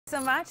So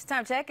much.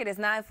 Time check. It is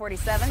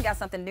 9:47. Got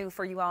something new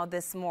for you all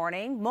this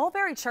morning.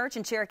 Mulberry Church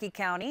in Cherokee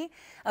County,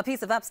 a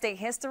piece of upstate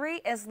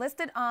history, is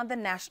listed on the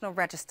National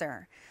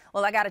Register.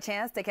 Well, I got a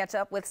chance to catch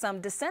up with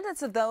some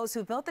descendants of those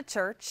who built the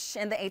church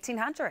in the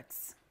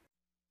 1800s.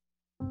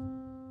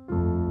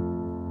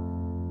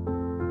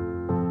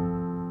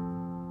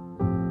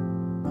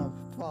 My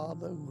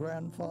father,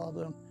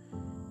 grandfather,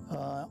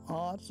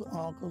 aunts,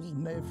 uncles,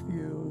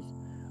 nephews,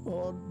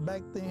 or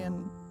back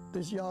then,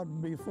 this yard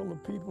would be full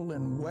of people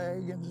in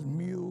wagons,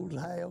 mules,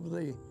 however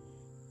they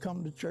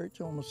come to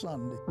church on a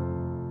Sunday.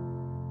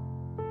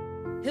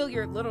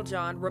 Hilliard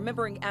Littlejohn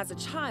remembering as a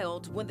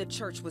child when the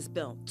church was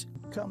built.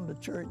 Come to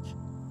church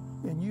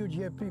and you'd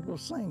hear people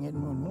singing,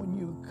 and when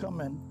you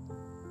come in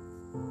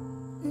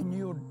and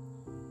you'd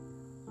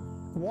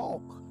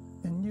walk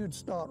and you'd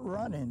start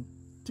running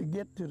to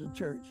get to the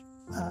church.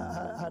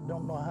 I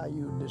don't know how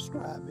you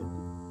describe it.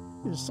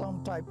 It's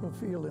some type of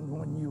feeling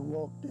when you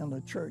walked in a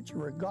church,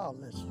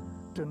 regardless,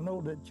 to know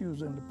that you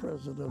was in the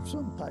presence of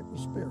some type of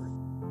spirit.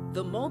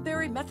 The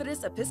Mulberry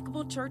Methodist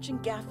Episcopal Church in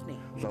Gaffney.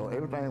 So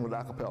everything was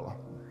a cappella.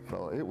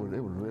 So it was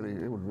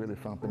really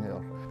something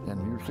else. And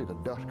you'd see the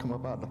dust come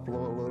up out the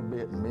floor a little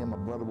bit, and me and my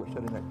brother would sit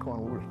in that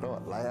corner, we would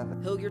start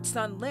laughing. Hilliard's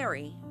son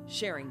Larry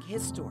sharing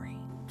his story.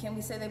 Can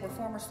we say they were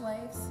former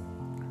slaves?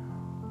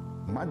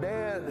 My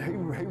dad, he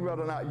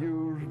rather not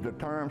use the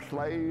term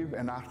slave,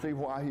 and I see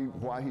why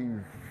he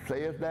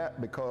says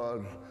that,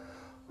 because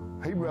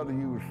he'd rather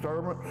use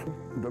servants.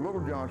 The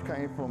Littlejohns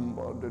came from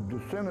the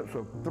descendants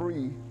of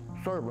 3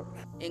 servants,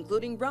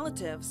 including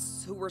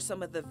relatives who were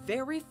some of the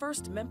very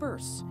first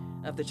members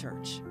of the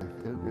church.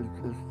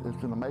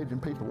 It's an amazing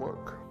piece of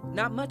work.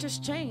 Not much has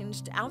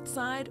changed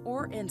outside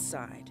or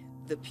inside.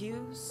 The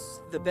pews,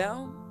 the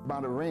bell.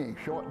 By the ring,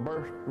 short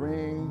burst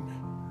rings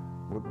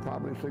would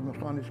probably signal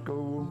Sunday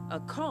school. A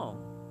call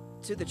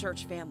to the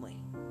church family.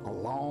 A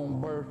long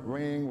burst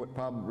ring would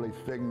probably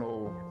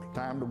signal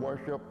time to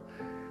worship,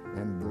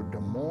 and the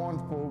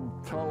mournful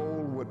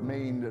toll would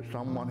mean that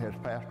someone has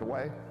passed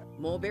away.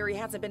 Mulberry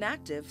hasn't been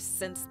active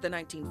since the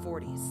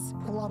 1940s.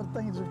 A lot of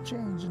things have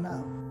changed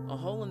now. A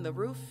hole in the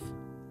roof,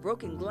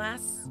 broken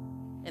glass,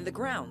 and the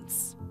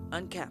grounds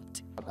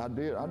unkept. I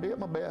did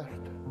my best.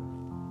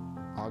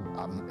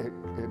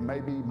 It may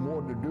be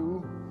more to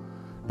do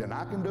than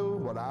I can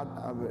do, but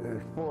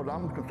as far as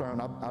I'm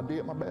concerned, I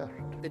did my best.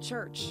 The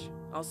church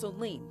also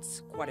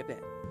leans quite a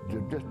bit.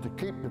 Just to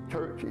keep the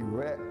church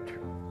erect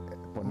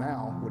for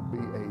now would be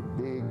a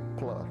big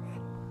plus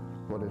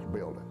for this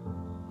building,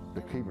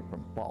 to keep it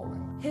from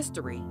falling.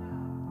 History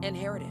and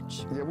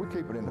heritage. Yeah, we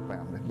keep it in the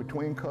family,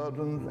 between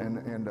cousins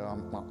and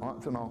my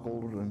aunts and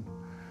uncles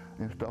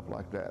and stuff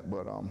like that,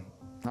 but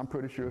I'm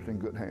pretty sure it's in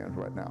good hands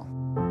right now.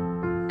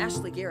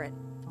 Ashley Garrett,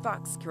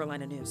 Fox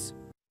Carolina News.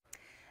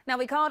 Now,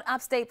 we called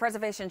Upstate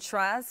Preservation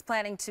Trust,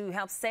 planning to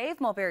help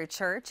save Mulberry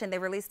Church, and they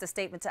released a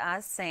statement to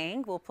us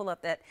saying, we'll pull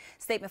up that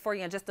statement for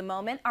you in just a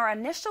moment. Our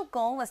initial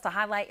goal is to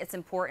highlight its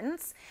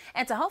importance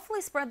and to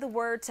hopefully spread the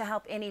word to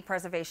help any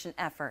preservation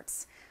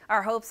efforts.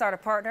 Our hopes are to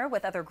partner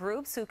with other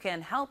groups who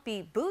can help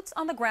be boots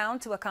on the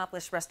ground to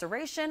accomplish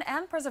restoration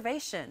and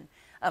preservation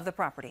of the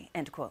property,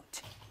 end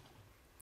quote.